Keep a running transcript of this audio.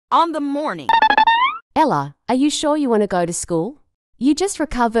on the morning. Ella, are you sure you want to go to school? You just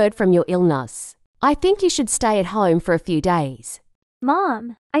recovered from your illness. I think you should stay at home for a few days.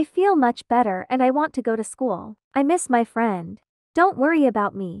 Mom, I feel much better and I want to go to school. I miss my friend. Don't worry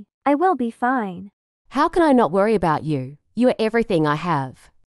about me. I will be fine. How can I not worry about you? You are everything I have.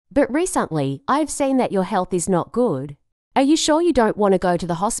 But recently, I've seen that your health is not good. Are you sure you don't want to go to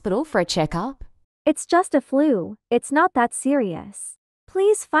the hospital for a checkup? It's just a flu. It's not that serious.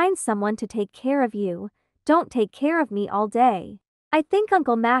 Please find someone to take care of you. Don't take care of me all day. I think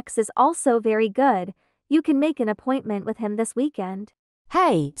Uncle Max is also very good. You can make an appointment with him this weekend.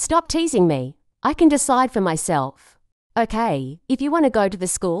 Hey, stop teasing me. I can decide for myself. Okay, if you want to go to the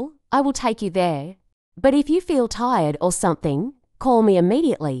school, I will take you there. But if you feel tired or something, call me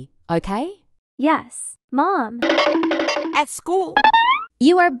immediately, okay? Yes, Mom. At school.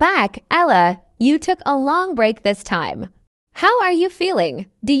 You are back, Ella. You took a long break this time. How are you feeling?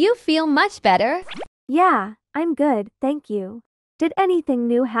 Do you feel much better? Yeah, I'm good, thank you. Did anything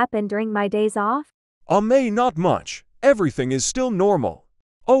new happen during my days off? Not much. Everything is still normal.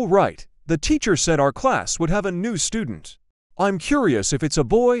 Oh right, the teacher said our class would have a new student. I'm curious if it's a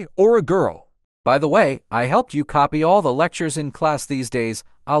boy or a girl. By the way, I helped you copy all the lectures in class these days.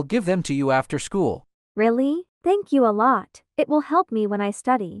 I'll give them to you after school. Really? Thank you a lot. It will help me when I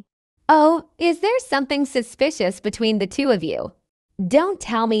study. Oh, is there something suspicious between the two of you? Don't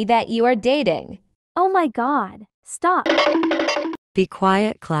tell me that you are dating. Oh my God, stop. Be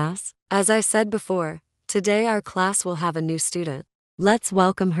quiet, class. As I said before, today our class will have a new student. Let's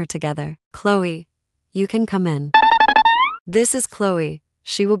welcome her together. Chloe, you can come in. This is Chloe.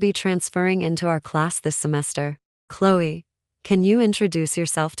 She will be transferring into our class this semester. Chloe, can you introduce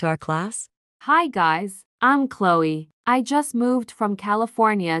yourself to our class? Hi guys, I'm Chloe. I just moved from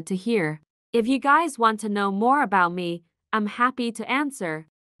California to here. If you guys want to know more about me, I'm happy to answer.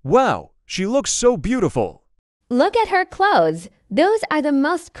 Wow, she looks so beautiful. Look at her clothes. Those are the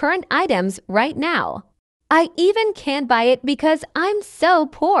most current items right now. I even can't buy it because I'm so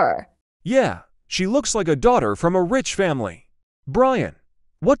poor. Yeah, she looks like a daughter from a rich family. Brian,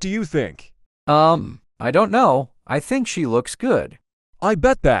 what do you think? I don't know. I think she looks good. I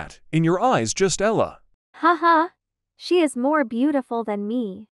bet that, in your eyes, just Ella. Haha, she is more beautiful than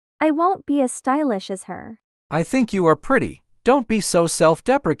me. I won't be as stylish as her. I think you are pretty. Don't be so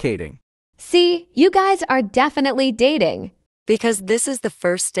self-deprecating. See, you guys are definitely dating. Because this is the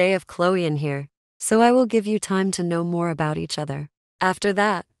first day of Chloe in here, so I will give you time to know more about each other. After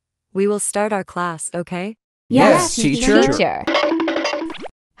that, we will start our class, okay? Yes, teacher.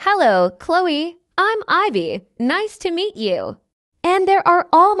 Hello, Chloe. I'm Ivy. Nice to meet you. And there are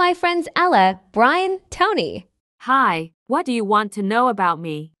all my friends Ella, Brian, Tony. Hi, what do you want to know about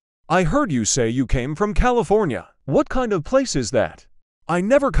me? I heard you say you came from California. What kind of place is that? I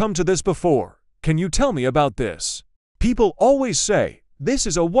never come to this before. Can you tell me about this? People always say, this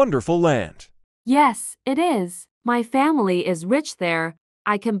is a wonderful land. Yes, it is. My family is rich there.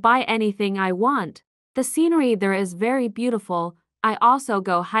 I can buy anything I want. The scenery there is very beautiful. I also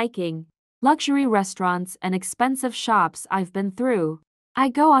go hiking. Luxury restaurants and expensive shops I've been through. I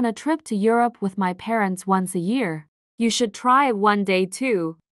go on a trip to Europe with my parents once a year. You should try it one day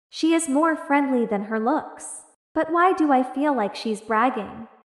too. She is more friendly than her looks. But why do I feel like she's bragging?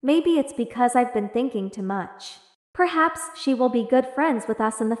 Maybe it's because I've been thinking too much. Perhaps she will be good friends with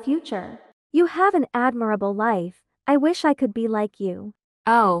us in the future. You have an admirable life. I wish I could be like you.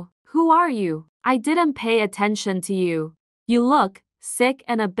 Oh, who are you? I didn't pay attention to you. You look sick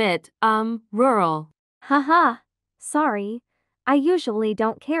and a bit, rural. Haha, sorry. I usually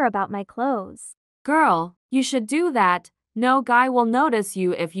don't care about my clothes. Girl, you should do that. No guy will notice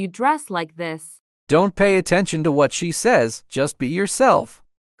you if you dress like this. Don't pay attention to what she says. Just be yourself.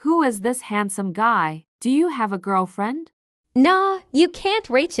 Who is this handsome guy? Do you have a girlfriend? Nah, you can't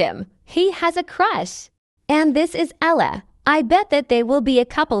reach him. He has a crush. And this is Ella. I bet that they will be a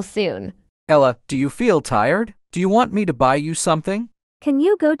couple soon. Ella, do you feel tired? Do you want me to buy you something? Can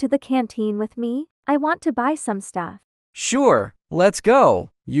you go to the canteen with me? I want to buy some stuff. Sure, let's go.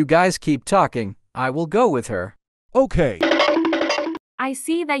 You guys keep talking. I will go with her. Okay. I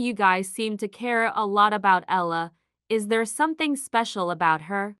see that you guys seem to care a lot about Ella. Is there something special about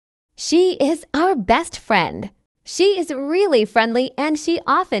her? She is our best friend. She is really friendly and she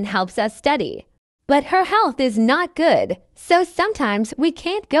often helps us study. But her health is not good, so sometimes we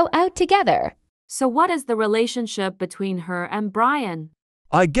can't go out together. So what is the relationship between her and Brian?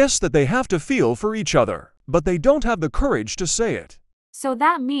 I guess that they have to feel for each other, but they don't have the courage to say it. So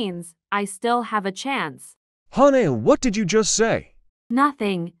that means I still have a chance. Honey, what did you just say?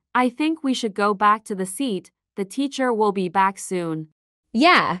 Nothing. I think we should go back to the seat. The teacher will be back soon.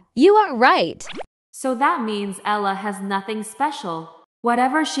 Yeah, you are right. So that means Ella has nothing special.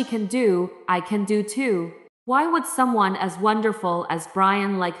 Whatever she can do, I can do too. Why would someone as wonderful as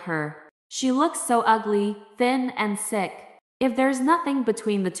Brian like her? She looks so ugly, thin, and sick. If there's nothing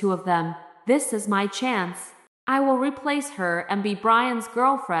between the two of them, this is my chance. I will replace her and be Brian's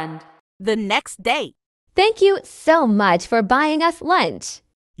girlfriend. The next day. Thank you so much for buying us lunch.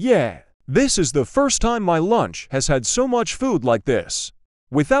 Yeah, this is the first time my lunch has had so much food like this.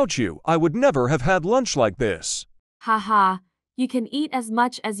 Without you, I would never have had lunch like this. Haha, you can eat as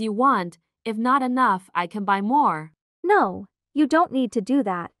much as you want. If not enough, I can buy more. No, you don't need to do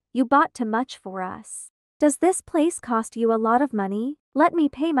that. You bought too much for us. Does this place cost you a lot of money? Let me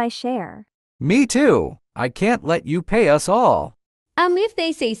pay my share. Me too. I can't let you pay us all. If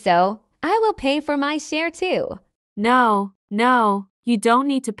they say so, I will pay for my share too. No, you don't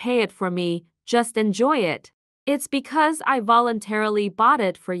need to pay it for me. Just enjoy it. It's because I voluntarily bought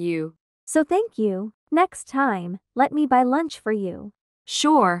it for you. So thank you. Next time, let me buy lunch for you.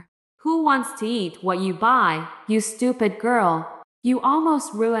 Sure. Who wants to eat what you buy, you stupid girl? You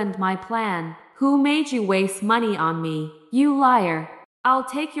almost ruined my plan. Who made you waste money on me, you liar? I'll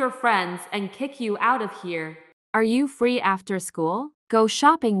take your friends and kick you out of here. Are you free after school? Go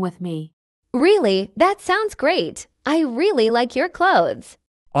shopping with me. Really, that sounds great. I really like your clothes.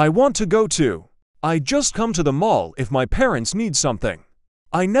 I want to go too. I just come to the mall if my parents need something.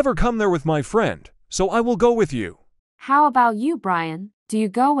 I never come there with my friend, so I will go with you. How about you, Brian? Do you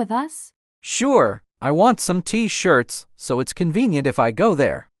go with us? Sure, I want some t-shirts, so it's convenient if I go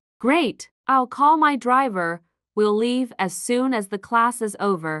there. Great. I'll call my driver. We'll leave as soon as the class is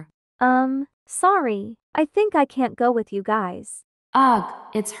over. Sorry. I think I can't go with you guys. Ugh,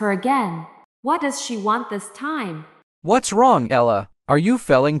 it's her again. What does she want this time? What's wrong, Ella? Are you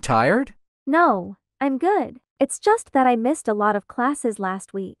feeling tired? No, I'm good. It's just that I missed a lot of classes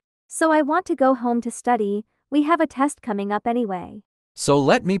last week. So I want to go home to study. We have a test coming up anyway. So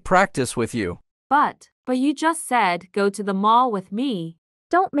let me practice with you. But you just said go to the mall with me.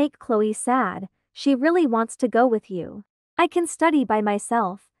 Don't make Chloe sad. She really wants to go with you. I can study by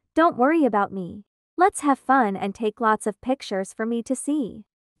myself. Don't worry about me. Let's have fun and take lots of pictures for me to see.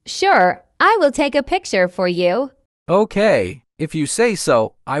 Sure, I will take a picture for you. Okay, if you say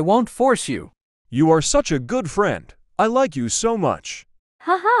so, I won't force you. You are such a good friend. I like you so much.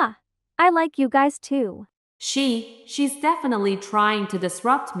 Haha. I like you guys too. She's definitely trying to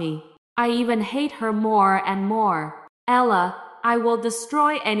disrupt me. I even hate her more and more. Ella, I will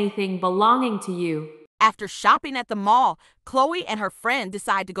destroy anything belonging to you. After shopping at the mall, Chloe and her friend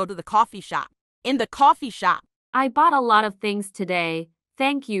decide to go to the coffee shop. In the coffee shop, I bought a lot of things today.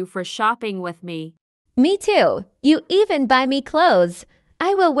 Thank you for shopping with me. Me too. You even buy me clothes.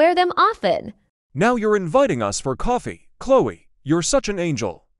 I will wear them often. Now you're inviting us for coffee. Chloe, you're such an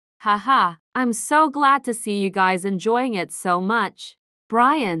angel. Haha, I'm so glad to see you guys enjoying it so much.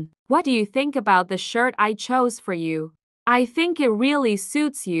 Brian, what do you think about the shirt I chose for you? I think it really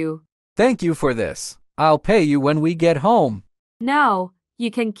suits you. Thank you for this. I'll pay you when we get home. No, you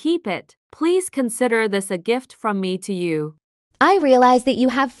can keep it. Please consider this a gift from me to you. I realize that you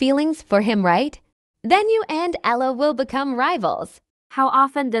have feelings for him, right? Then you and Ella will become rivals. How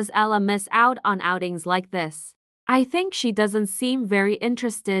often does Ella miss out on outings like this? I think she doesn't seem very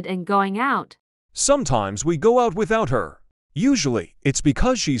interested in going out. Sometimes we go out without her. Usually, it's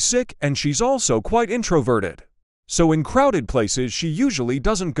because she's sick and she's also quite introverted. So in crowded places she usually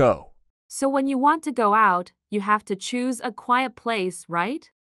doesn't go. So when you want to go out, you have to choose a quiet place, right?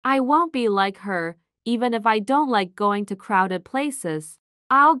 I won't be like her, even if I don't like going to crowded places.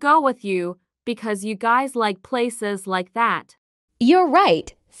 I'll go with you, because you guys like places like that. You're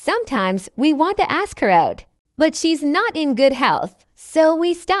right. Sometimes we want to ask her out, but she's not in good health, so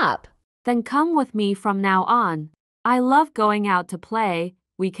we stop. Then come with me from now on. I love going out to play.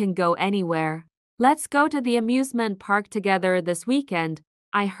 We can go anywhere. Let's go to the amusement park together this weekend.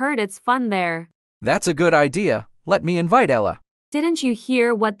 I heard it's fun there. That's a good idea. Let me invite Ella. Didn't you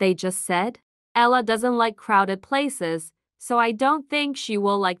hear what they just said? Ella doesn't like crowded places, so I don't think she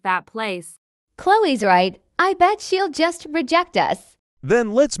will like that place. Chloe's right. I bet she'll just reject us.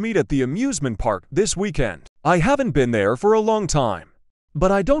 Then let's meet at the amusement park this weekend. I haven't been there for a long time.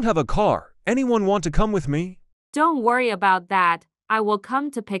 But I don't have a car. Anyone want to come with me? Don't worry about that. I will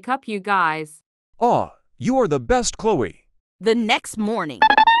come to pick up you guys. Aw, you are the best, Chloe. the next morning.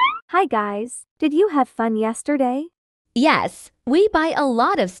 Hi guys. Did you have fun yesterday? Yes, we buy a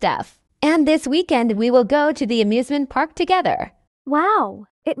lot of stuff. And this weekend we will go to the amusement park together. Wow,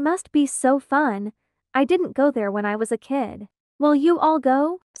 it must be so fun. I didn't go there when I was a kid. Will you all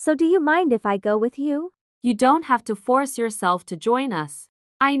go? So do you mind if I go with you? You don't have to force yourself to join us.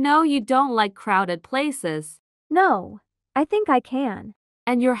 I know you don't like crowded places. No, I think I can.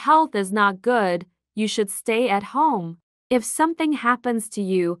 And your health is not good, you should stay at home. If something happens to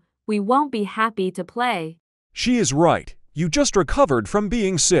you, we won't be happy to play. She is right. You just recovered from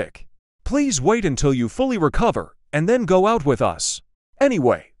being sick. Please wait until you fully recover and then go out with us.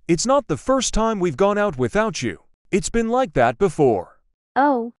 Anyway, it's not the first time we've gone out without you. It's been like that before.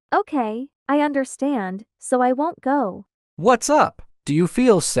 Oh, okay, I understand, so I won't go. What's up? Do you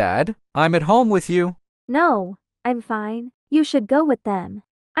feel sad? I'm at home with you. No, I'm fine. You should go with them.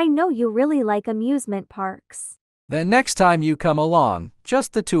 I know you really like amusement parks. Then next time you come along,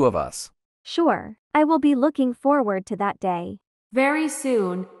 just the two of us. Sure, I will be looking forward to that day. Very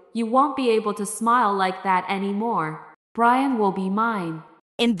soon, you won't be able to smile like that anymore. Brian will be mine.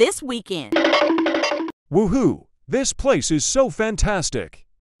 In this weekend. Woohoo! This place is so fantastic.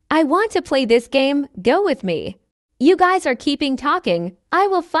 I want to play this game. Go with me. You guys are keeping talking. I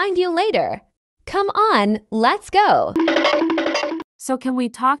will find you later. Come on, let's go. So can we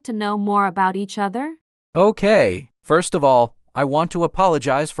talk to know more about each other? Okay, first of all, I want to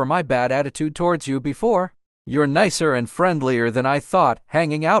apologize for my bad attitude towards you before. You're nicer and friendlier than I thought.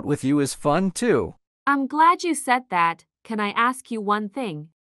 Hanging out with you is fun too. I'm glad you said that. Can I ask you one thing?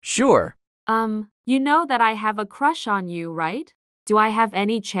 Sure. You know that I have a crush on you, right? Do I have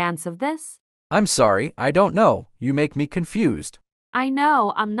any chance of this? I'm sorry, I don't know. You make me confused. I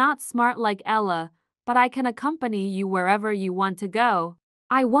know I'm not smart like Ella, but I can accompany you wherever you want to go.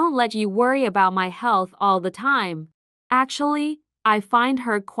 I won't let you worry about my health all the time. Actually, I find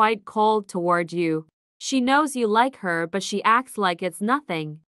her quite cold toward you. She knows you like her, but she acts like it's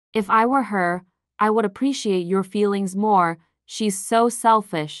nothing. If I were her, I would appreciate your feelings more. She's so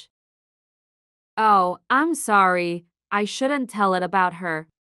selfish. Oh, I'm sorry. I shouldn't tell it about her.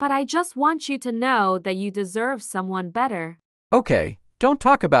 But I just want you to know that you deserve someone better. Okay, don't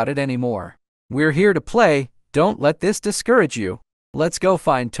talk about it anymore. We're here to play. Don't let this discourage you. Let's go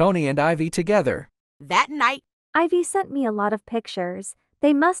find Tony and Ivy together. That night, Ivy sent me a lot of pictures.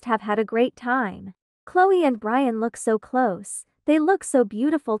 They must have had a great time. Chloe and Brian look so close. They look so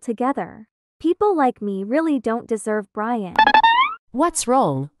beautiful together. People like me really don't deserve Brian. What's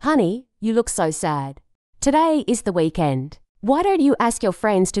wrong? Honey, you look so sad. Today is the weekend. Why don't you ask your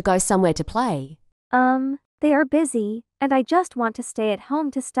friends to go somewhere to play? They are busy, and I just want to stay at home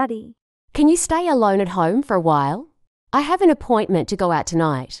to study. Can you stay alone at home for a while? I have an appointment to go out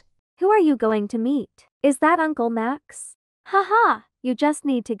tonight. Who are you going to meet? Is that Uncle Max? Haha, you just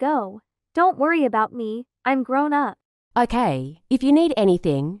need to go. Don't worry about me, I'm grown up. Okay, if you need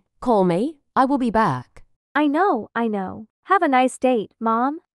anything, call me. I will be back. I know. Have a nice date,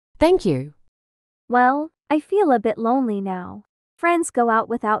 Mom. Thank you. Well, I feel a bit lonely now. Friends go out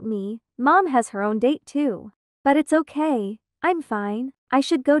without me. Mom has her own date too. But it's okay. I'm fine. I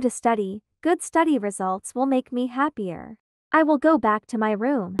should go to study. Good study results will make me happier. I will go back to my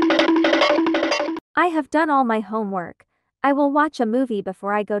room. I have done all my homework. I will watch a movie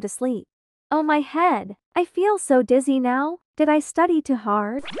before I go to sleep. Oh, my head. I feel so dizzy now. Did I study too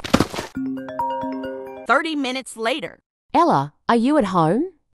hard? 30 minutes later. Ella, are you at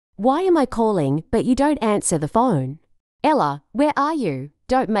home? Why am I calling, but you don't answer the phone? Ella, where are you?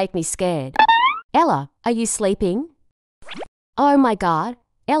 Don't make me scared. Ella, are you sleeping? Oh my God.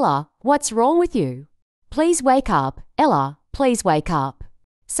 Ella, what's wrong with you? Please wake up. Ella, please wake up.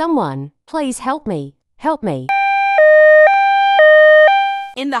 Someone, please help me. Help me.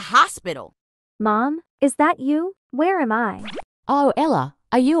 In the hospital. Mom, is that you? Where am I? Oh, Ella,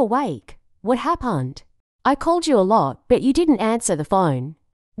 are you awake? What happened? I called you a lot, but you didn't answer the phone.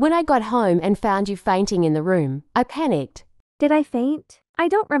 When I got home and found you fainting in the room, I panicked. Did I faint? I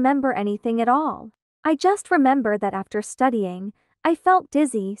don't remember anything at all. I just remember that after studying, I felt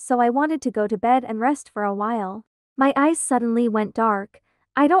dizzy, so I wanted to go to bed and rest for a while. My eyes suddenly went dark.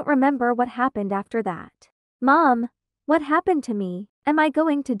 I don't remember what happened after that. Mom, what happened to me? Am I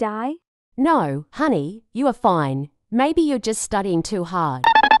going to die? No, honey, you are fine. Maybe you're just studying too hard.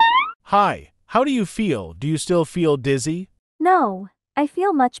 Hi, how do you feel? Do you still feel dizzy? No, I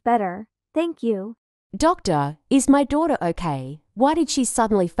feel much better. Thank you. Doctor, is my daughter okay? Why did she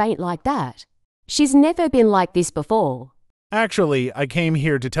suddenly faint like that? She's never been like this before. Actually, I came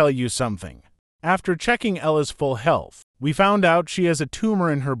here to tell you something. After checking Ella's full health, we found out she has a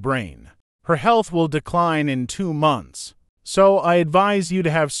tumor in her brain. Her health will decline in 2 months. So I advise you to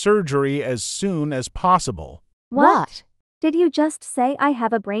have surgery as soon as possible. What? Did you just say I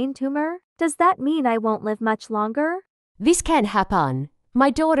have a brain tumor? Does that mean I won't live much longer? This can't happen. My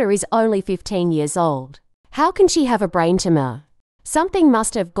daughter is only 15 years old. How can she have a brain tumor? Something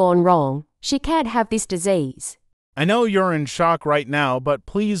must have gone wrong. She can't have this disease. I know you're in shock right now, but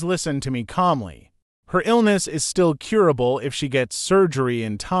please listen to me calmly. Her illness is still curable if she gets surgery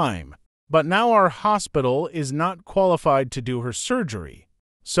in time, but now our hospital is not qualified to do her surgery.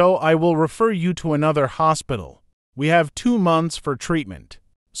 So I will refer you to another hospital. We have 2 months for treatment,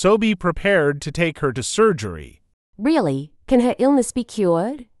 so be prepared to take her to surgery. Really? Can her illness be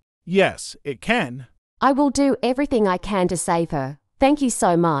cured? Yes, it can. I will do everything I can to save her. Thank you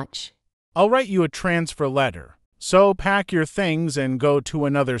so much. I'll write you a transfer letter. So pack your things and go to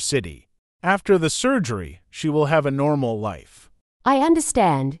another city. After the surgery, she will have a normal life. I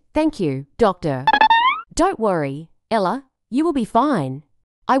understand. Thank you, doctor. Don't worry, Ella. You will be fine.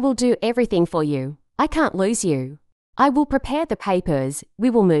 I will do everything for you. I can't lose you. I will prepare the papers. We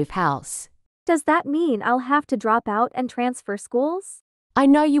will move house. Does that mean I'll have to drop out and transfer schools? I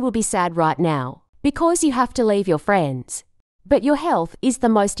know you will be sad right now because you have to leave your friends. But your health is the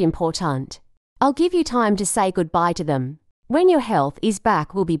most important. I'll give you time to say goodbye to them. When your health is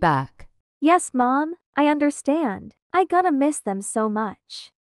back, we'll be back. Yes, Mom, I understand. I gonna miss them so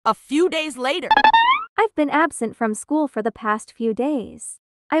much. A few days later, I've been absent from school for the past few days.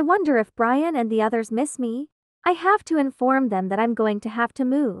 I wonder if Brian and the others miss me. I have to inform them that I'm going to have to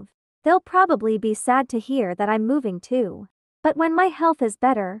move. They'll probably be sad to hear that I'm moving too. But when my health is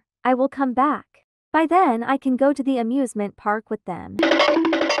better, I will come back. By then, I can go to the amusement park with them.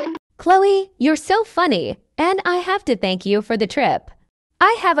 Chloe, you're so funny, and I have to thank you for the trip.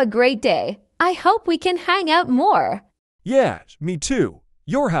 I have a great day. I hope we can hang out more. Yeah, me too.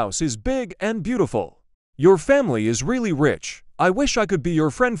 Your house is big and beautiful. Your family is really rich. I wish I could be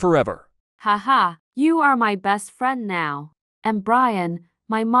your friend forever. Haha, you are my best friend now. And Brian,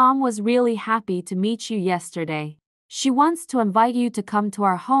 my mom was really happy to meet you yesterday. She wants to invite you to come to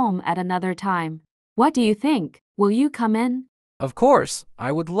our home at another time. What do you think? Will you come in? Of course,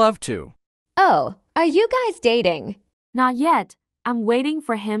 I would love to. Oh, are you guys dating? Not yet. I'm waiting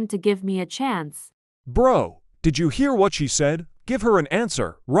for him to give me a chance. Bro, did you hear what she said? Give her an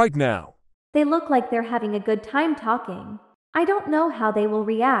answer right now. They look like they're having a good time talking. I don't know how they will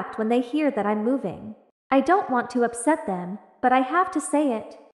react when they hear that I'm moving. I don't want to upset them, but I have to say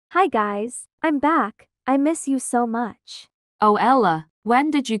it. Hi guys, I'm back. I miss you so much. Oh Ella,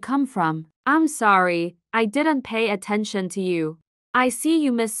 when did you come from? I'm sorry, I didn't pay attention to you. I see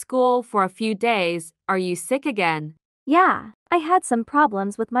you missed school for a few days. Are you sick again? Yeah, I had some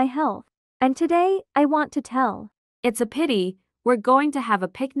problems with my health. And today, I want to tell. It's a pity. We're going to have a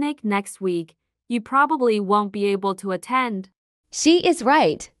picnic next week. You probably won't be able to attend. She is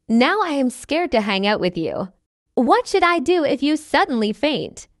right. Now I am scared to hang out with you. What should I do if you suddenly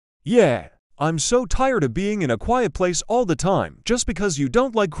faint? Yeah, I'm so tired of being in a quiet place all the time just because you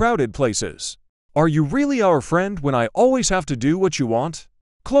don't like crowded places. Are you really our friend when I always have to do what you want?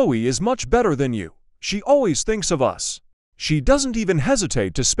 Chloe is much better than you. She always thinks of us. She doesn't even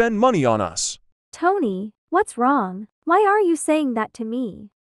hesitate to spend money on us. Tony, what's wrong? Why are you saying that to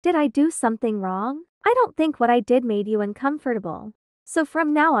me? Did I do something wrong? I don't think what I did made you uncomfortable. So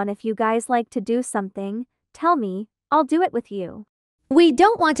from now on, if you guys like to do something, tell me, I'll do it with you. We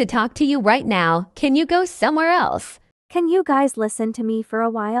don't want to talk to you right now. Can you go somewhere else? Can you guys listen to me for a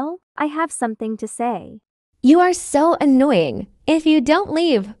while? I have something to say. You are so annoying. If you don't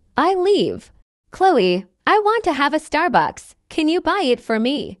leave, I leave. Chloe, I want to have a Starbucks. Can you buy it for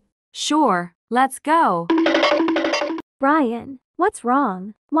me? Sure, let's go. Brian, what's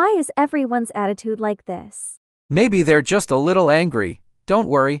wrong? Why is everyone's attitude like this? Maybe they're just a little angry. Don't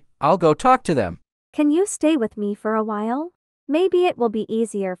worry, I'll go talk to them. Can you stay with me for a while? Maybe it will be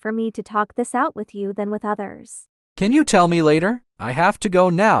easier for me to talk this out with you than with others. Can you tell me later? I have to go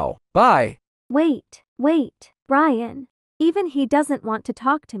now. Bye. Wait, Brian. Even he doesn't want to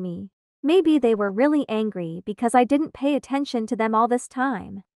talk to me. Maybe they were really angry because I didn't pay attention to them all this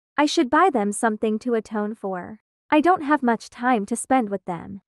time. I should buy them something to atone for. I don't have much time to spend with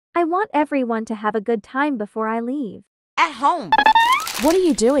them. I want everyone to have a good time before I leave. at home. What are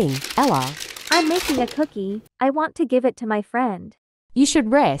you doing, Ella? I'm making a cookie. I want to give it to my friend. You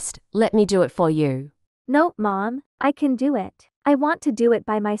should rest. Let me do it for you. Nope, Mom. I can do it. I want to do it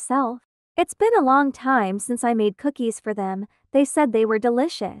by myself. It's been a long time since I made cookies for them. They said they were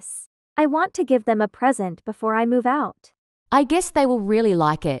delicious. I want to give them a present before I move out. I guess they will really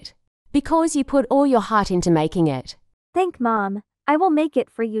like it, because you put all your heart into making it. Thank Mom. I will make it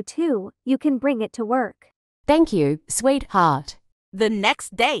for you too. You can bring it to work. Thank you, sweetheart. The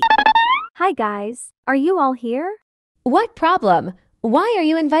next day. Hi guys. Are you all here? What problem? Why are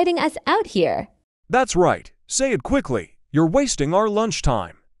you inviting us out here? That's right. Say it quickly. You're wasting our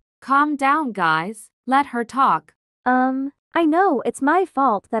lunchtime. Calm down, guys. Let her talk. I know it's my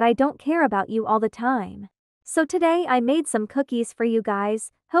fault that I don't care about you all the time. So today I made some cookies for you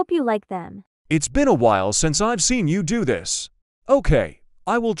guys, hope you like them. It's been a while since I've seen you do this. Okay,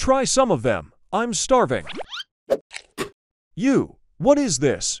 I will try some of them. I'm starving. What is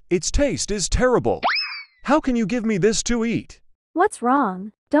this? Its taste is terrible. How can you give me this to eat? What's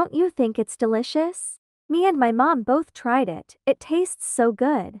wrong? Don't you think it's delicious? Me and my mom both tried it. It tastes so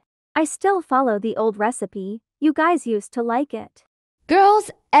good. I still follow the old recipe. You guys used to like it.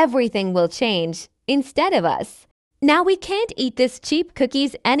 Girls, everything will change instead of us. Now we can't eat this cheap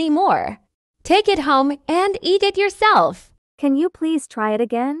cookies anymore. Take it home and eat it yourself. Can you please try it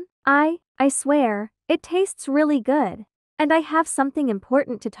again? I swear, it tastes really good. And I have something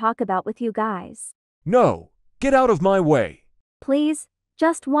important to talk about with you guys. No, get out of my way. Please,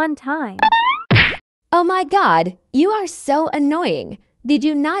 just one time. Oh my God, you are so annoying. Did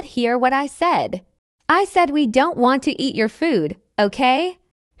you not hear what I said? I said we don't want to eat your food, okay?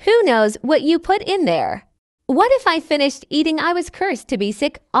 Who knows what you put in there? What if I finished eating? I was cursed to be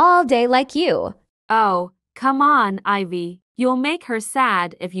sick all day like you. Oh, come on, Ivy. You'll make her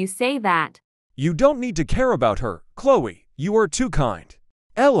sad if you say that. You don't need to care about her, Chloe. You are too kind.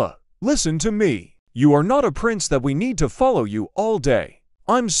 Ella, listen to me. You are not a prince that we need to follow you all day.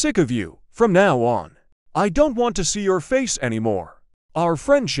 I'm sick of you, from now on. I don't want to see your face anymore. Our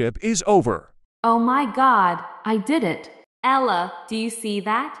friendship is over. Oh my God, I did it. Ella, do you see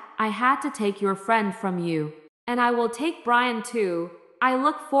that? I had to take your friend from you. And I will take Brian too. I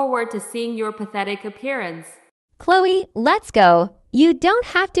look forward to seeing your pathetic appearance. Chloe, let's go. You don't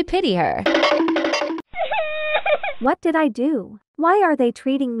have to pity her. What did I do? Why are they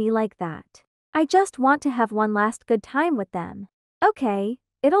treating me like that? I just want to have one last good time with them. Okay,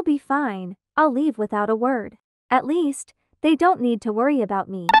 it'll be fine. I'll leave without a word. At least, they don't need to worry about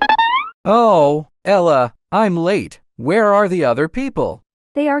me. Oh, Ella, I'm late. Where are the other people?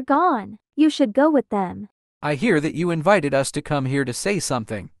 They are gone. You should go with them. I hear that you invited us to come here to say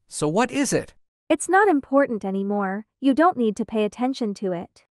something. So what is it? It's not important anymore. You don't need to pay attention to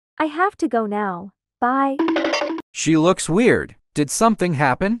it. I have to go now. Bye. She looks weird. Did something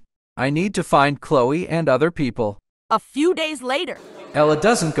happen? I need to find Chloe and other people. A few days later. Ella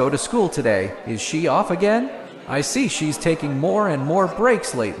doesn't go to school today. Is she off again? I see she's taking more and more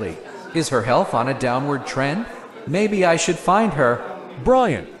breaks lately. Is her health on a downward trend? Maybe I should find her.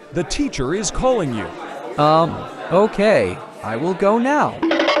 Brian, the teacher is calling you. Okay. I will go now.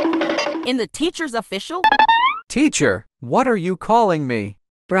 In the teacher's official? Teacher, what are you calling me?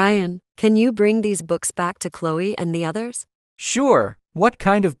 Brian, can you bring these books back to Chloe and the others? Sure. What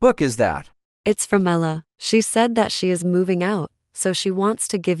kind of book is that? It's from Ella. She said that she is moving out, so she wants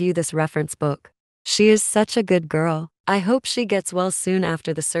to give you this reference book. She is such a good girl. I hope she gets well soon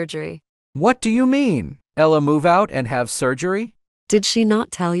after the surgery. What do you mean? Ella move out and have surgery? Did she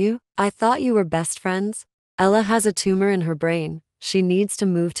not tell you? I thought you were best friends. Ella has a tumor in her brain. She needs to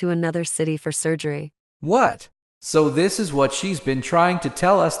move to another city for surgery. What? So this is what she's been trying to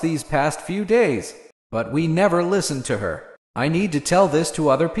tell us these past few days. But we never listened to her. I need to tell this to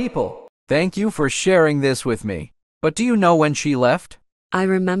other people. Thank you for sharing this with me. But do you know when she left? I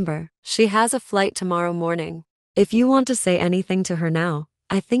remember. She has a flight tomorrow morning. If you want to say anything to her now,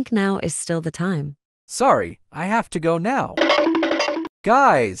 I think now is still the time. Sorry, I have to go now.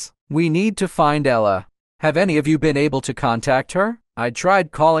 Guys, we need to find Ella. Have any of you been able to contact her? I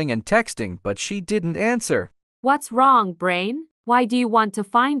tried calling and texting, but she didn't answer. What's wrong, Brain? Why do you want to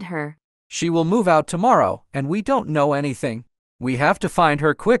find her? She will move out tomorrow, and we don't know anything. We have to find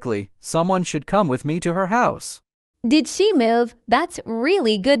her quickly. Someone should come with me to her house. Did she move? That's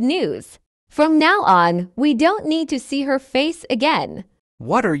really good news. From now on, we don't need to see her face again.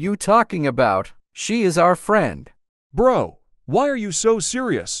 What are you talking about? She is our friend. Bro, why are you so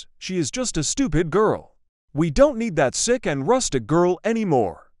serious? She is just a stupid girl. We don't need that sick and rustic girl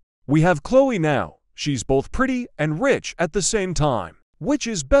anymore. We have Chloe now. She's both pretty and rich at the same time. Which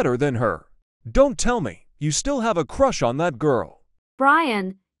is better than her? Don't tell me you still have a crush on that girl.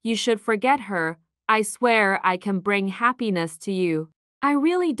 Brian, you should forget her. I swear I can bring happiness to you. I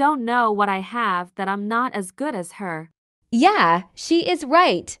really don't know what I have that I'm not as good as her. Yeah, she is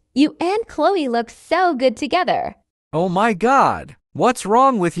right. You and Chloe look so good together. Oh my God, what's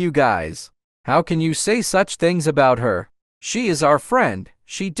wrong with you guys? How can you say such things about her? She is our friend.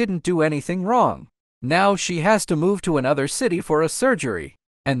 She didn't do anything wrong. Now she has to move to another city for a surgery.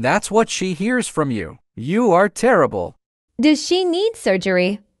 And that's what she hears from you. You are terrible. Does she need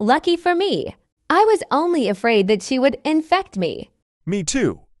surgery? Lucky for me. I was only afraid that she would infect me. Me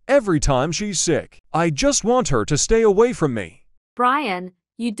too. Every time she's sick, I just want her to stay away from me. Brian,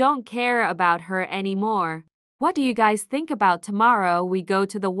 you don't care about her anymore. What do you guys think about tomorrow we go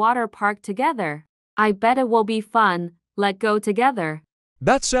to the water park together? I bet it will be fun. Let's go together.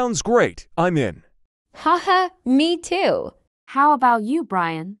 That sounds great. I'm in. Haha, me too. How about you,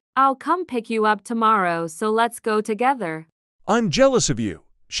 Brian? I'll come pick you up tomorrow, so let's go together. I'm jealous of you.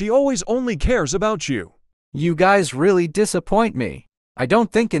 She always only cares about you. You guys really disappoint me. I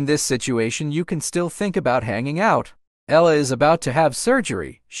don't think in this situation you can still think about hanging out. Ella is about to have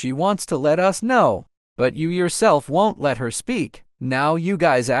surgery. She wants to let us know, but you yourself won't let her speak. Now you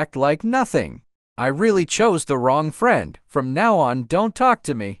guys act like nothing. I really chose the wrong friend. From now on, don't talk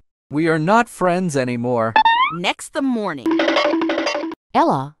to me. We are not friends anymore. Next the morning.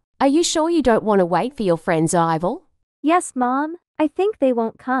 Ella, are you sure you don't want to wait for your friend's arrival? Yes, Mom. I think they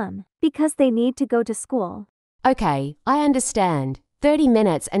won't come because they need to go to school. Okay, I understand. 30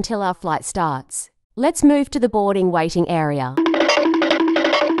 minutes until our flight starts. Let's move to the boarding waiting area.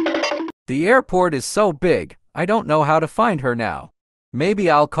 The airport is so big, I don't know how to find her now. Maybe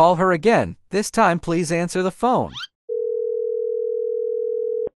I'll call her again. This time, please answer the phone.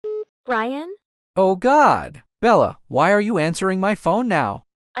 Brian? Oh God! Bella, why are you answering my phone now?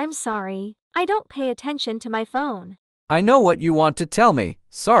 I'm sorry. I don't pay attention to my phone. I know what you want to tell me.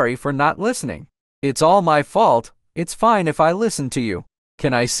 Sorry for not listening. It's all my fault. It's fine if I listen to you.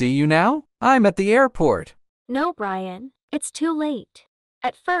 Can I see you now? I'm at the airport. No, Brian. It's too late.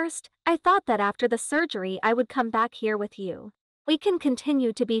 At first, I thought that after the surgery I would come back here with you. We can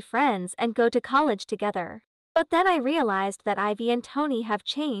continue to be friends and go to college together. But then I realized that Ivy and Tony have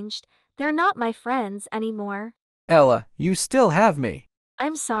changed. They're not my friends anymore. Ella, you still have me.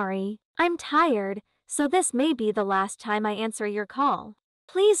 I'm sorry. I'm tired, so this may be the last time I answer your call.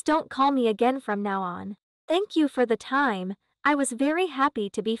 Please don't call me again from now on. Thank you for the time. I was very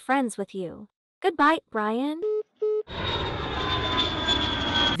happy to be friends with you. Goodbye, Brian.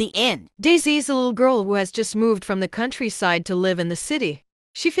 The end. Daisy is a little girl who has just moved from the countryside to live in the city.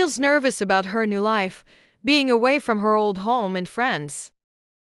 She feels nervous about her new life, being away from her old home and friends.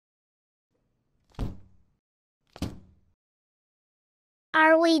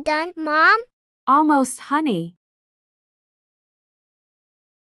 Are we done, Mom? Almost, honey.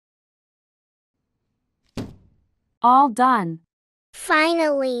 All done.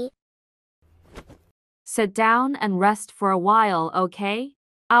 Finally. Sit down and rest for a while, okay?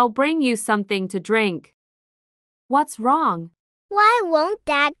 I'll bring you something to drink. What's wrong? Why won't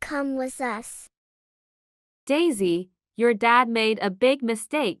Dad come with us? Daisy, your dad made a big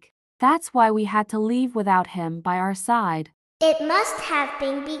mistake. That's why we had to leave without him by our side. It must have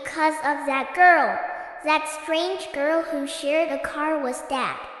been because of that girl. That strange girl who shared a car with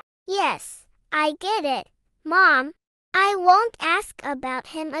Dad. Yes, I get it. Mom, I won't ask about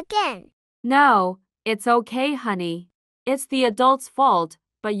him again. No, it's okay, honey. It's the adult's fault,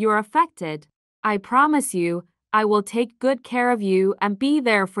 but you're affected. I promise you, I will take good care of you and be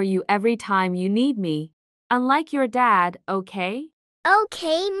there for you every time you need me. Unlike your dad, okay?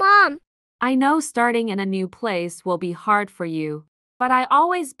 Okay, Mom. I know starting in a new place will be hard for you, but I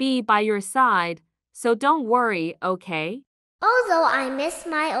always be by your side, so don't worry, okay? Although I miss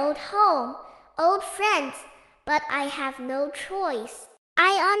my old home, old friends, but I have no choice.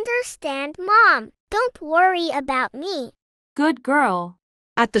 I understand, Mom. Don't worry about me. Good girl.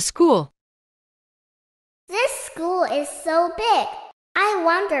 At the school. This school is so big. I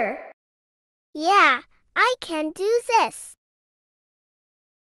wonder. Yeah, I can do this.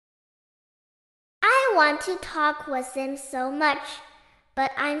 I want to talk with them so much,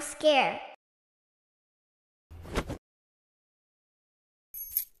 but I'm scared.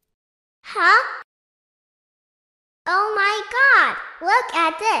 Huh? Oh my God, look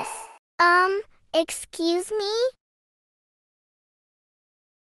at this. Excuse me?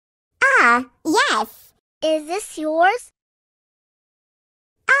 Yes. Is this yours?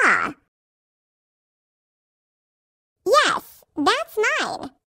 Yes, that's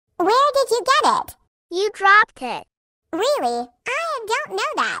mine. Where did you get it? You dropped it. Really? I don't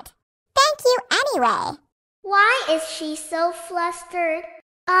know that. Thank you anyway. Why is she so flustered?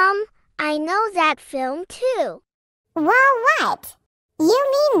 I know that film too. Well, what?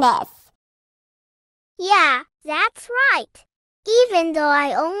 You mean this? Yeah, that's right. Even though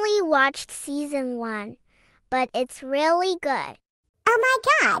I only watched season 1, but it's really good. Oh my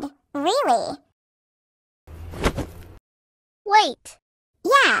God, really? Wait.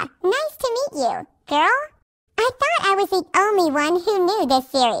 Yeah, nice to meet you, girl. I thought I was the only one who knew this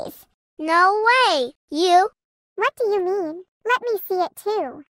series. No way, you. What do you mean? Let me see it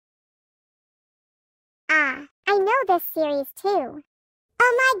too. I know this series too.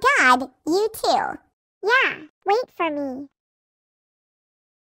 Oh my God, you too. Yeah, wait for me.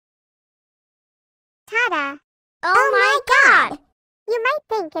 Ta-da. Oh my God! You might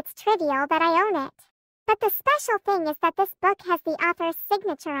think it's trivial that I own it. But the special thing is that this book has the author's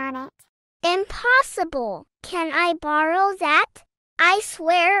signature on it. Impossible! Can I borrow that? I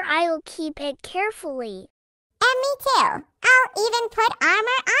swear I'll keep it carefully. And me too. I'll even put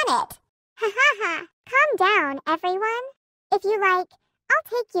armor on it. Ha ha ha. Calm down, everyone. If you like, I'll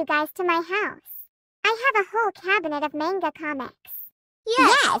take you guys to my house. I have a whole cabinet of manga comics.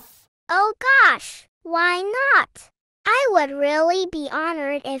 Yes! Oh gosh, why not? I would really be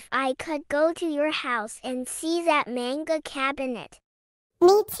honored if I could go to your house and see that manga cabinet.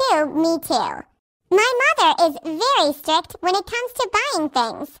 Me too, me too. My mother is very strict when it comes to buying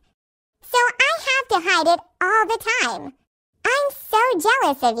things. So I have to hide it all the time. I'm so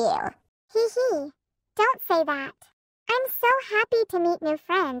jealous of you. Hee hee. Don't say that. I'm so happy to meet new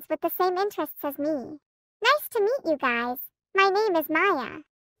friends with the same interests as me. Nice to meet you guys. My name is Maya.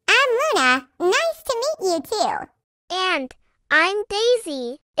 I'm Luna. Nice to meet you too. And I'm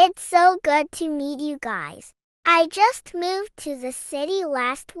Daisy. It's so good to meet you guys. I just moved to the city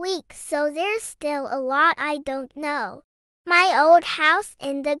last week, so there's still a lot I don't know. My old house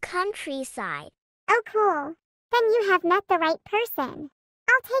in the countryside. Oh, cool. Then you have met the right person.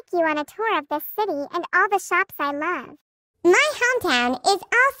 I'll take you on a tour of this city and all the shops I love. My hometown is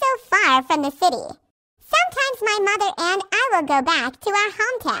also far from the city. Sometimes my mother and I will go back to our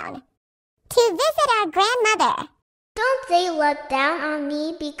hometown to visit our grandmother. Don't they look down on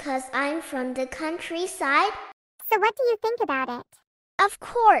me because I'm from the countryside? So what do you think about it? Of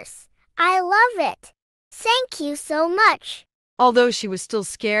course. I love it. Thank you so much. Although she was still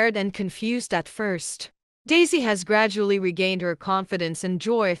scared and confused at first, Daisy has gradually regained her confidence and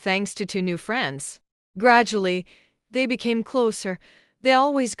joy thanks to two new friends. Gradually, they became closer. They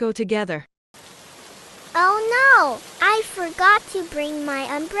always go together. Oh no! I forgot to bring my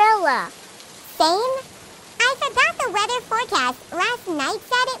umbrella. Same? I forgot the weather forecast last night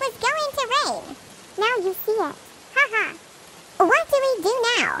said it was going to rain. Now you see it. Haha. What do we do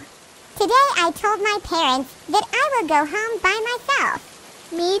now? Today I told my parents that I will go home by myself.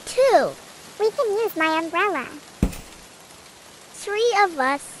 Me too. We can use my umbrella. 3 of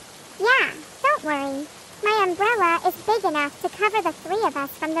us. Yeah, don't worry. My umbrella is big enough to cover the 3 of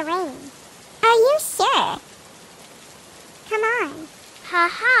us from the rain. Are you sure? Come on.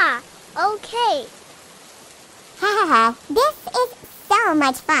 Haha. Okay. Hahaha, this is so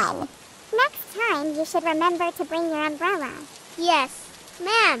much fun. Next time you should remember to bring your umbrella. Yes,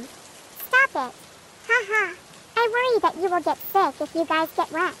 ma'am. Stop it. Haha. I worry that you will get sick if you guys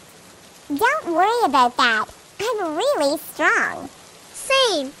get wet. Don't worry about that. I'm really strong.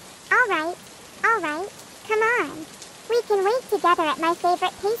 Same. All right. Come on. We can wait together at my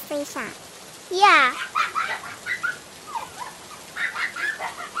favorite pastry shop. Yeah.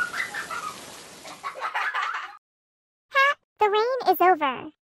 Ha! The rain is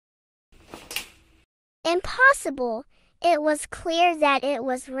over. Impossible. It was clear that it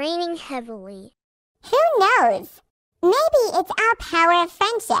was raining heavily. Who knows? Maybe it's our power of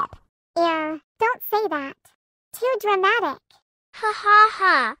friendship. Don't say that. Too dramatic. Ha ha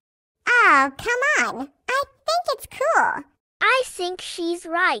ha. Oh, come on. I think it's cool. I think she's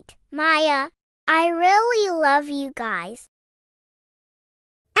right, Maya. I really love you guys.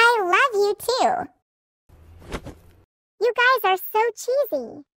 I love you too. You guys are so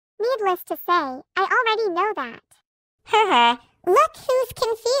cheesy. Needless to say, I already know that. Look who's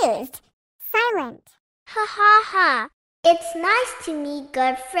confused. Silent. Ha ha ha. It's nice to meet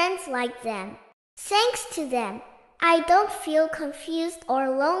good friends like them. Thanks to them, I don't feel confused or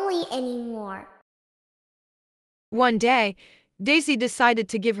lonely anymore. One day, Daisy decided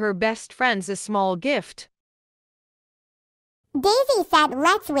to give her best friends a small gift. Daisy said,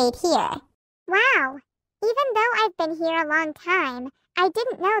 let's wait here. Wow. Even though I've been here a long time, I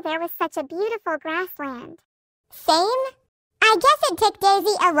didn't know there was such a beautiful grassland. Same? I guess it took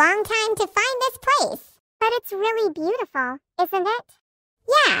Daisy a long time to find this place. But it's really beautiful, isn't it?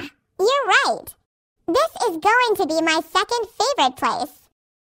 Yeah, you're right. This is going to be my second favorite place.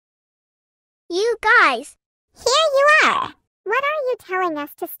 You guys. Here you are. What are you telling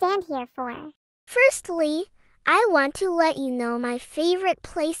us to stand here for? Firstly, I want to let you know my favorite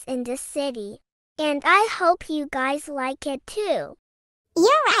place in this city. And I hope you guys like it too.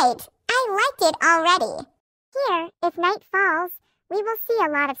 You're right. I liked it already. Here, if night falls, we will see a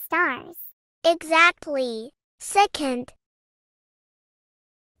lot of stars. Exactly. Second.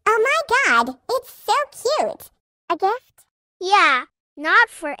 Oh my God, it's so cute. A gift? Yeah, not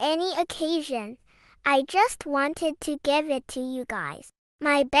for any occasion. I just wanted to give it to you guys,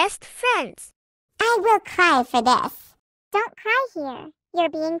 my best friends. I will cry for this. Don't cry here. You're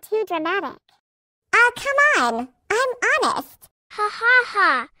being too dramatic. Oh, come on. I'm honest. Ha ha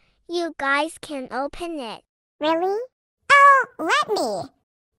ha. You guys can open it. Really? Oh, let me.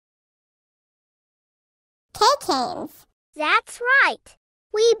 K-Canes. That's right.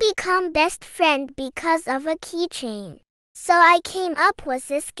 We become best friend because of a keychain. So I came up with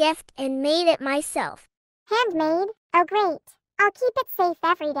this gift and made it myself. Handmade? Oh, great. I'll keep it safe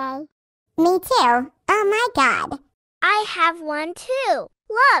every day. Me too. Oh my god. I have one too.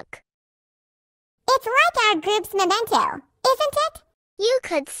 Look. It's like our group's memento, isn't it? You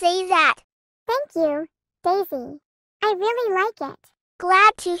could say that. Thank you, Daisy. I really like it.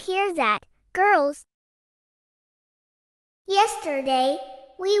 Glad to hear that, girls. Yesterday,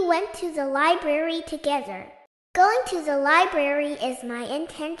 we went to the library together. Going to the library is my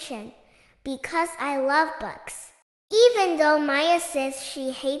intention because I love books. Even though Maya says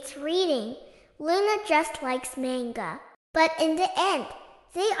she hates reading, Luna just likes manga. But in the end,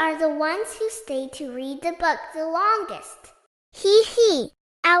 they are the ones who stay to read the book the longest. Hee hee.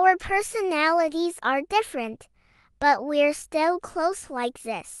 Our personalities are different, but we're still close like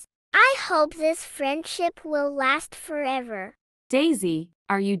this. I hope this friendship will last forever. Daisy,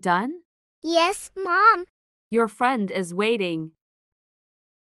 are you done? Yes, Mom. Your friend is waiting.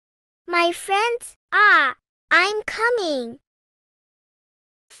 My friends, I'm coming.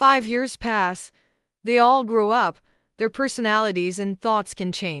 5 years pass. They all grow up. Their personalities and thoughts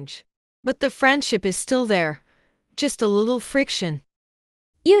can change. But the friendship is still there. Just a little friction.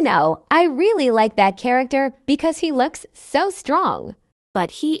 You know, I really like that character because he looks so strong.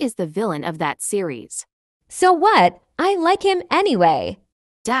 But he is the villain of that series. So what? I like him anyway.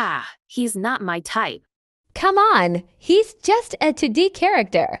 Duh, he's not my type. Come on, he's just a 2D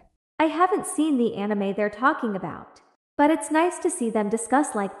character. I haven't seen the anime they're talking about, but it's nice to see them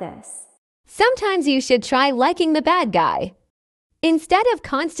discuss like this. Sometimes you should try liking the bad guy instead of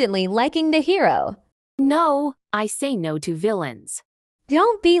constantly liking the hero. No, I say no to villains.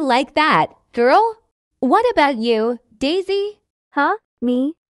 Don't be like that, girl. What about you, Daisy? Huh?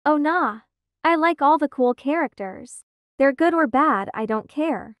 Me? Oh nah. I like all the cool characters. They're good or bad, I don't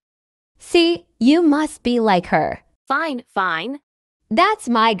care. See, you must be like her. Fine, fine. That's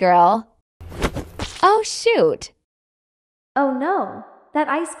my girl. Oh, shoot. Oh no, that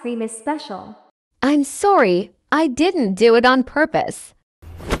ice cream is special. I'm sorry, I didn't do it on purpose.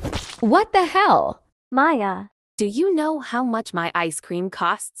 What the hell? Maya. Do you know how much my ice cream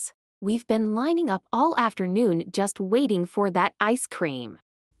costs? We've been lining up all afternoon just waiting for that ice cream.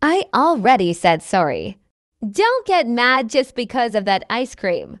 I already said sorry. Don't get mad just because of that ice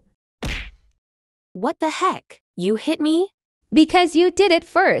cream. What the heck? You hit me? Because you did it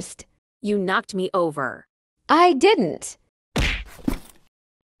first. You knocked me over. I didn't.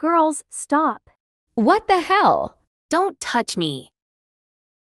 Girls, stop. What the hell? Don't touch me.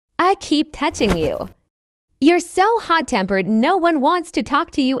 I keep touching you. You're so hot-tempered no one wants to talk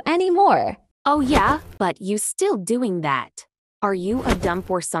to you anymore. Oh yeah, but you still doing that. Are you a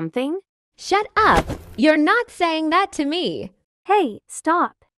dump or something? Shut up. You're not saying that to me. Hey,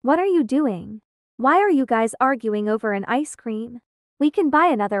 stop. What are you doing? Why are you guys arguing over an ice cream? We can buy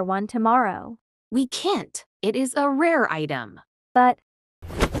another one tomorrow. We can't. It is a rare item. But...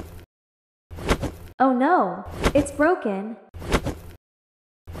 Oh no, it's broken.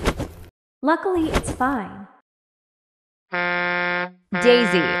 Luckily, it's fine.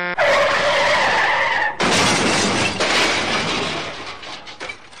 Daisy.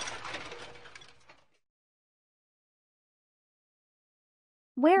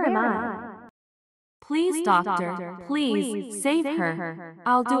 Where am I? Please, doctor, please save her.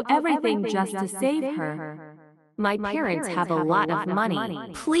 I'll do everything just to save her. My parents have a lot of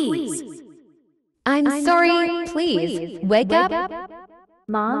money. Please. I'm sorry, please. Wake up.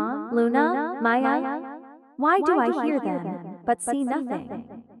 Mom, Luna, Maya? Why do I hear them, but see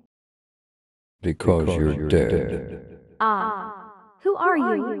nothing? Because you're dead. Who are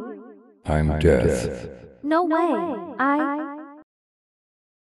you? I'm Death. No way,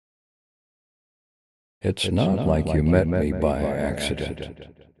 It's not like you met me by accident.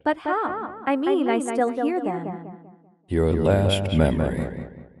 But how? I mean, I still hear them. Your last memory.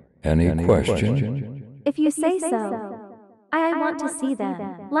 Any question? If you say so. I want to see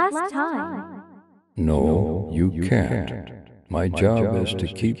them. Last time. No, you can't. My job is to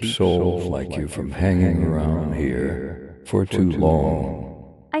keep souls like you from hanging around here for too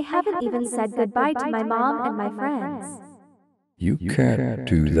long. I haven't even said goodbye to my mom and my friends. You can't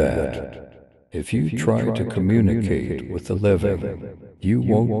do that. If you try to communicate with the living, you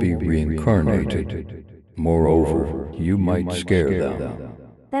won't be reincarnated. Moreover, you might scare them.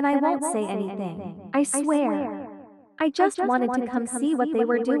 Then I won't say anything. I swear. I just wanted to come see what they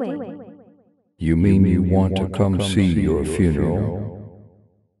were doing. You mean you want to come see your funeral?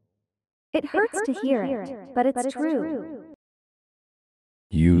 It hurts to hear it, but it's true.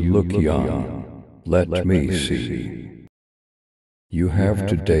 You look young. Let me see. You have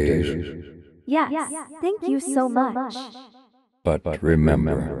 2 days. Yes, thank you so much. But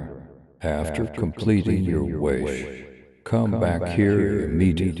remember, after completing your wish, come back here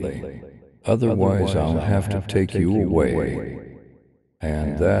immediately. Otherwise, I'll have to take you away.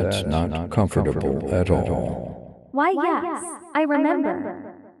 And that's not comfortable at all. Why, yes, I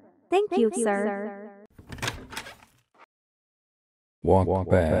remember. Thank you, sir. Walk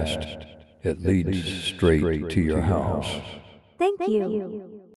past. It leads straight to your house. Thank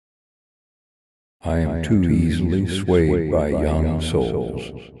you. I am too easily swayed by young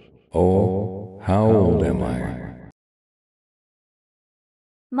souls. Oh, how old am I?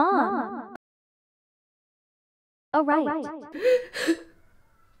 Mom. Oh, right.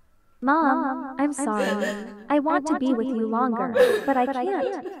 Mom, I'm sorry. I want to be with you longer, but I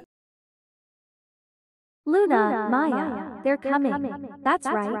can't. Luna, Maya, they're coming. That's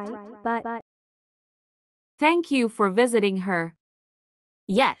right, but... Thank you for visiting her.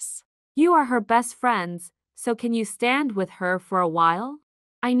 Yes, you are her best friends, so can you stand with her for a while?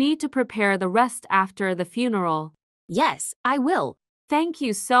 I need to prepare the rest after the funeral. Yes, I will. Thank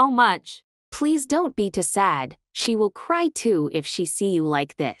you so much. Please don't be too sad. She will cry too if she see you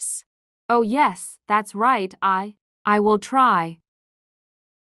like this. Oh yes, that's right, I will try.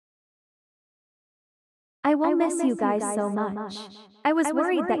 I will miss you guys so much. I was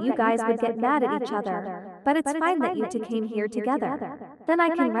worried that you guys would get mad at each other, but it's fine that you two came here together. Then I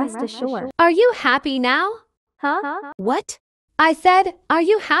can rest assured. Are you happy now? Huh? What? I said, are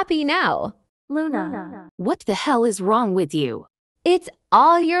you happy now? Luna. What the hell is wrong with you? It's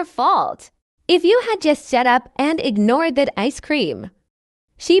all your fault. If you had just shut up and ignored that ice cream,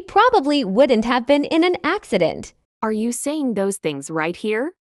 she probably wouldn't have been in an accident. Are you saying those things right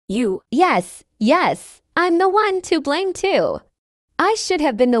here? Yes, I'm the one to blame too. I should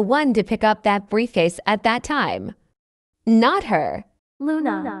have been the one to pick up that briefcase at that time. Not her.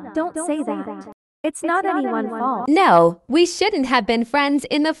 Luna, don't say that. It's not anyone's fault. No, we shouldn't have been friends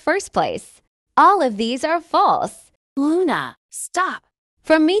in the first place. All of these are false. Luna, stop.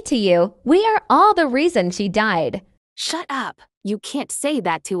 From me to you, we are all the reason she died. Shut up. You can't say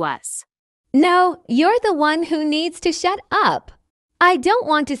that to us. No, you're the one who needs to shut up. I don't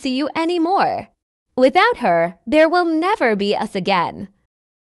want to see you anymore. Without her, there will never be us again.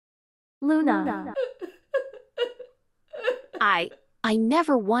 Luna. I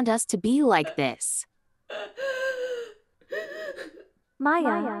never want us to be like this.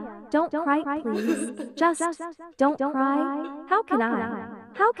 Maya, don't cry, please. Just don't cry. How can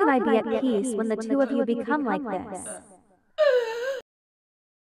I be at peace when the two of you become like this?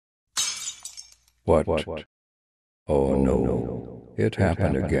 What? Oh no, it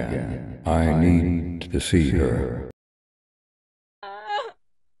happened again. I need to see her.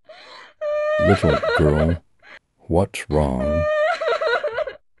 Little girl, what's wrong?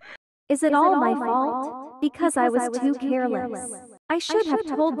 Is it all my fault? Because I was too careless. I should have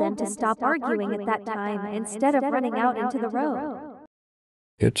told them to stop arguing at that time instead of running out into the road.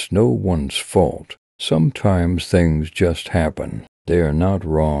 It's no one's fault. Sometimes things just happen. They are not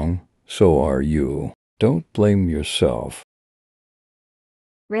wrong, so are you. Don't blame yourself.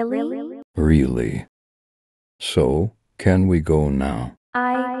 Really? Really. So, can we go now?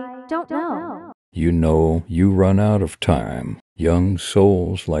 I don't know. You know, you run out of time. Young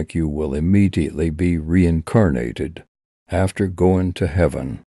souls like you will immediately be reincarnated. After going to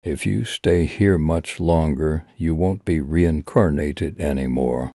heaven, if you stay here much longer, you won't be reincarnated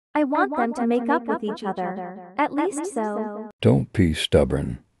anymore. I want them to make up with each other. At least so. Don't be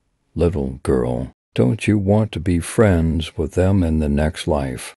stubborn. Little girl, don't you want to be friends with them in the next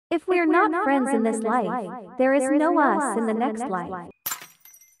life? If we're not friends in this life, there is no us in the next life.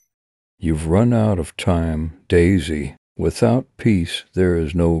 You've run out of time, Daisy. Without peace, there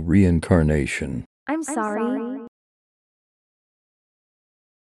is no reincarnation. I'm sorry.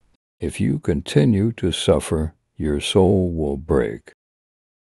 If you continue to suffer, your soul will break.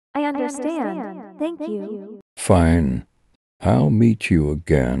 I understand. Thank you. Fine. I'll meet you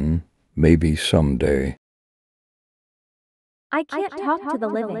again, maybe someday. I can't talk to the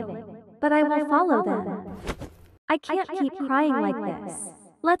living, but I will follow them. I can't keep crying like this.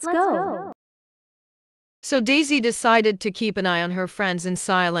 Let's go. So Daisy decided to keep an eye on her friends in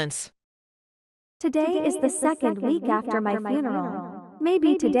silence. Today is the second week after my funeral.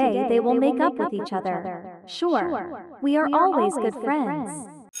 Maybe today they will make up with each other. Sure, we are always good friends.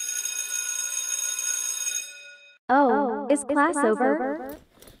 Oh, is class over?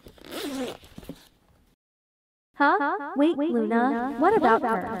 Huh? Wait, Luna, what about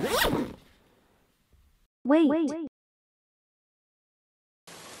her? Wait.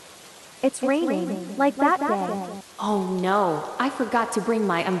 It's raining, like that day. Oh no, I forgot to bring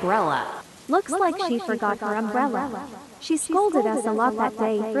my umbrella. Looks like she forgot her umbrella. She scolded us a lot that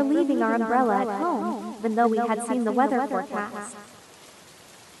day for leaving our umbrella at home, even though we had seen the weather forecast.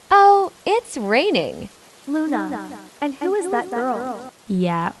 Oh, it's raining. Luna, and who is that girl?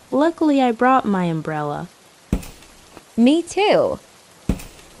 Yeah, luckily I brought my umbrella. Me too.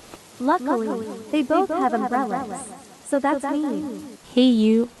 Luckily, they both have umbrellas, so that's me. Hey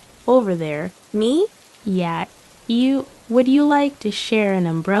you, over there. Me? Yeah, you, would you like to share an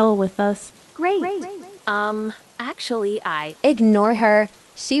umbrella with us? Great. Actually, Ignore her.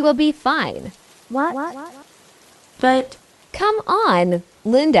 She will be fine. What? But, Come on,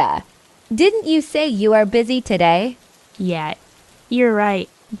 Linda. Didn't you say you are busy today? yeah, you're right.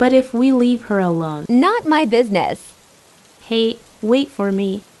 But if we leave her alone... Not my business. Hey, wait for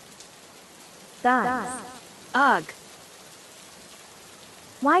me. Guys, ugh.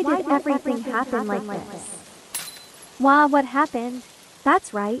 why did everything happen like this? Wow, what happened?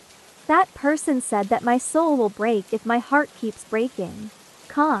 That's right. That person said that my soul will break if my heart keeps breaking.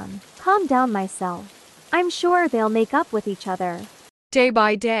 Calm down myself. I'm sure they'll make up with each other. Day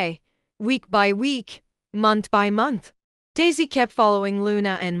by day, week by week, month by month, Daisy kept following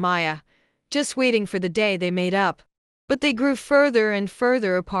Luna and Maya, just waiting for the day they made up. But they grew further and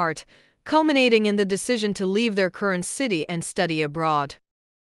further apart, culminating in the decision to leave their current city and study abroad.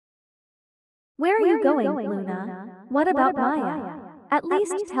 Where are you going, Luna? What about Maya? At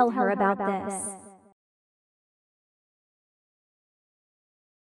least tell her about this.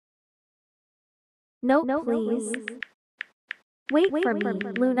 No, please. Wait for me,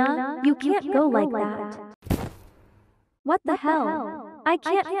 Luna. You can't go like that. What the hell? I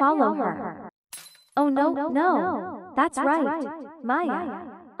can't follow her. Oh no. That's right. Maya.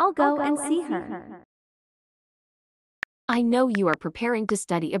 I'll go and see her. I know you are preparing to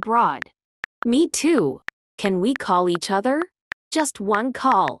study abroad. Me too. Can we call each other? Just one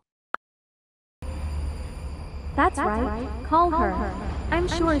call. That's right. Call her. I'm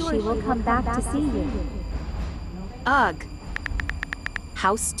sure she will come back to see you. Ugh.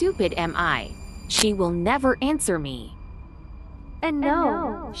 How stupid am I? She will never answer me. And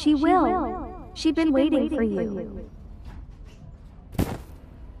no, she will. She's been waiting for you.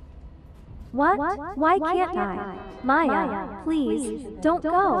 What? Why can't I? Maya, please, don't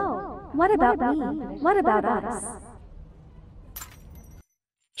go. What about me? What about us?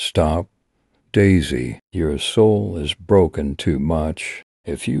 Stop. Daisy, your soul is broken too much.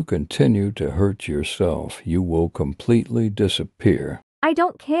 If you continue to hurt yourself, you will completely disappear. I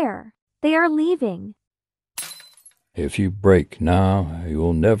don't care. They are leaving. If you break now,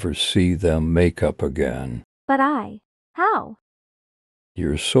 you'll never see them make up again. But how?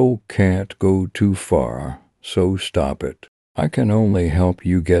 Your soul can't go too far, so stop it. I can only help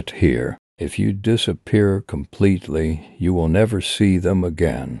you get here. If you disappear completely, you will never see them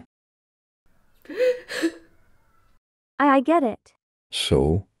again. I get it.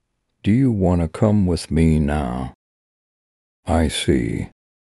 So, do you want to come with me now? I see.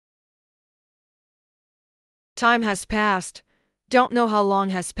 Time has passed. Don't know how long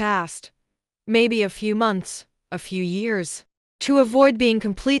has passed. Maybe a few months, a few years. To avoid being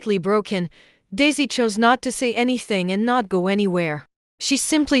completely broken, Daisy chose not to say anything and not go anywhere. She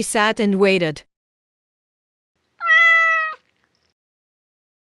simply sat and waited.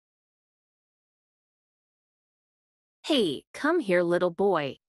 Hey, come here, little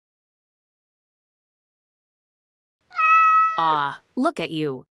boy. Look at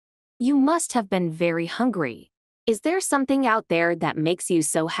you. You must have been very hungry. Is there something out there that makes you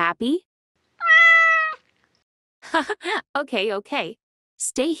so happy? Okay.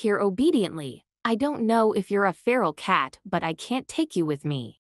 Stay here obediently. I don't know if you're a feral cat, but I can't take you with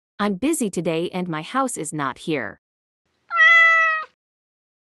me. I'm busy today and my house is not here.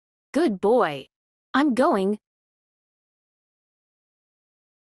 Good boy. I'm going.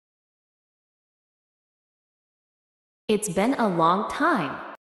 It's been a long time.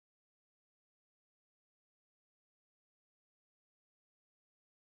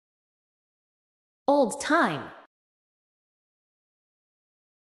 Old time.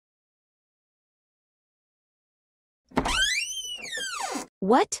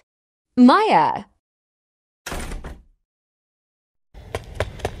 What? Maya!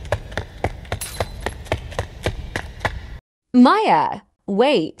 Maya,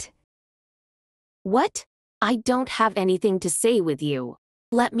 wait. What? I don't have anything to say with you.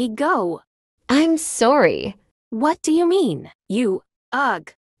 Let me go. I'm sorry. What do you mean?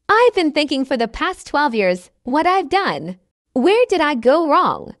 Ugh. I've been thinking for the past 12 years what I've done. Where did I go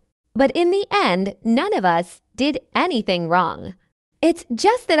wrong? But in the end, none of us did anything wrong. It's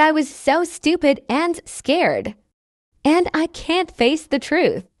just that I was so stupid and scared. And I can't face the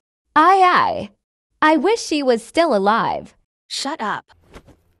truth. I wish she was still alive. Shut up.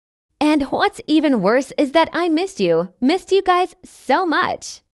 And what's even worse is that I missed you guys so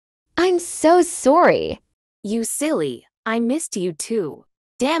much. I'm so sorry. You silly. I missed you too.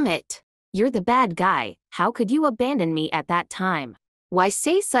 Damn it. You're the bad guy. How could you abandon me at that time? Why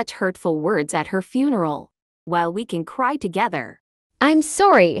say such hurtful words at her funeral? While we can cry together. I'm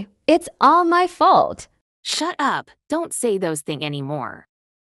sorry. It's all my fault. Shut up. Don't say those things anymore.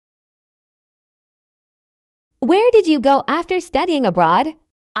 Where did you go after studying abroad?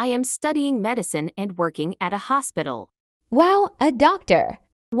 I am studying medicine and working at a hospital. Wow, a doctor.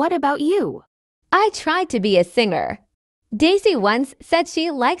 What about you? I tried to be a singer. Daisy once said she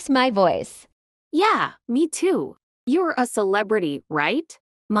likes my voice. Yeah, me too. You're a celebrity, right?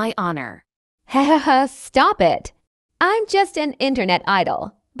 My honor. Hahaha, stop it. I'm just an internet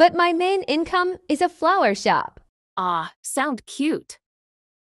idol, but my main income is a flower shop. Sound cute.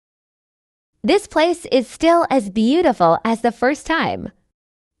 This place is still as beautiful as the first time.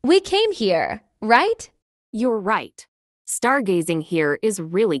 We came here, right? You're right. Stargazing here is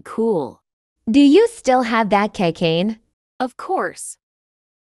really cool. Do you still have that cocaine? Of course.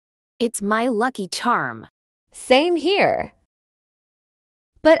 It's my lucky charm. Same here.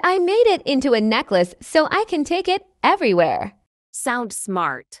 But I made it into a necklace so I can take it everywhere. Sound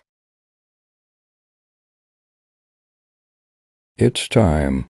smart. It's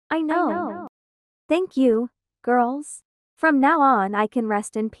time. I know. Thank you, girls. From now on, I can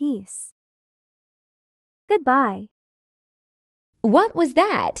rest in peace. Goodbye. What was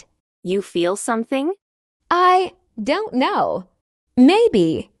that? You feel something? I don't know.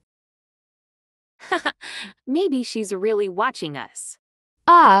 Maybe. Maybe she's really watching us.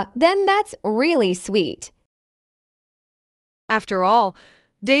 Then that's really sweet. After all,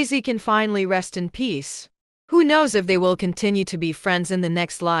 Daisy can finally rest in peace. Who knows if they will continue to be friends in the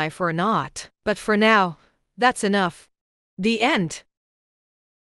next life or not? But for now, that's enough. The end.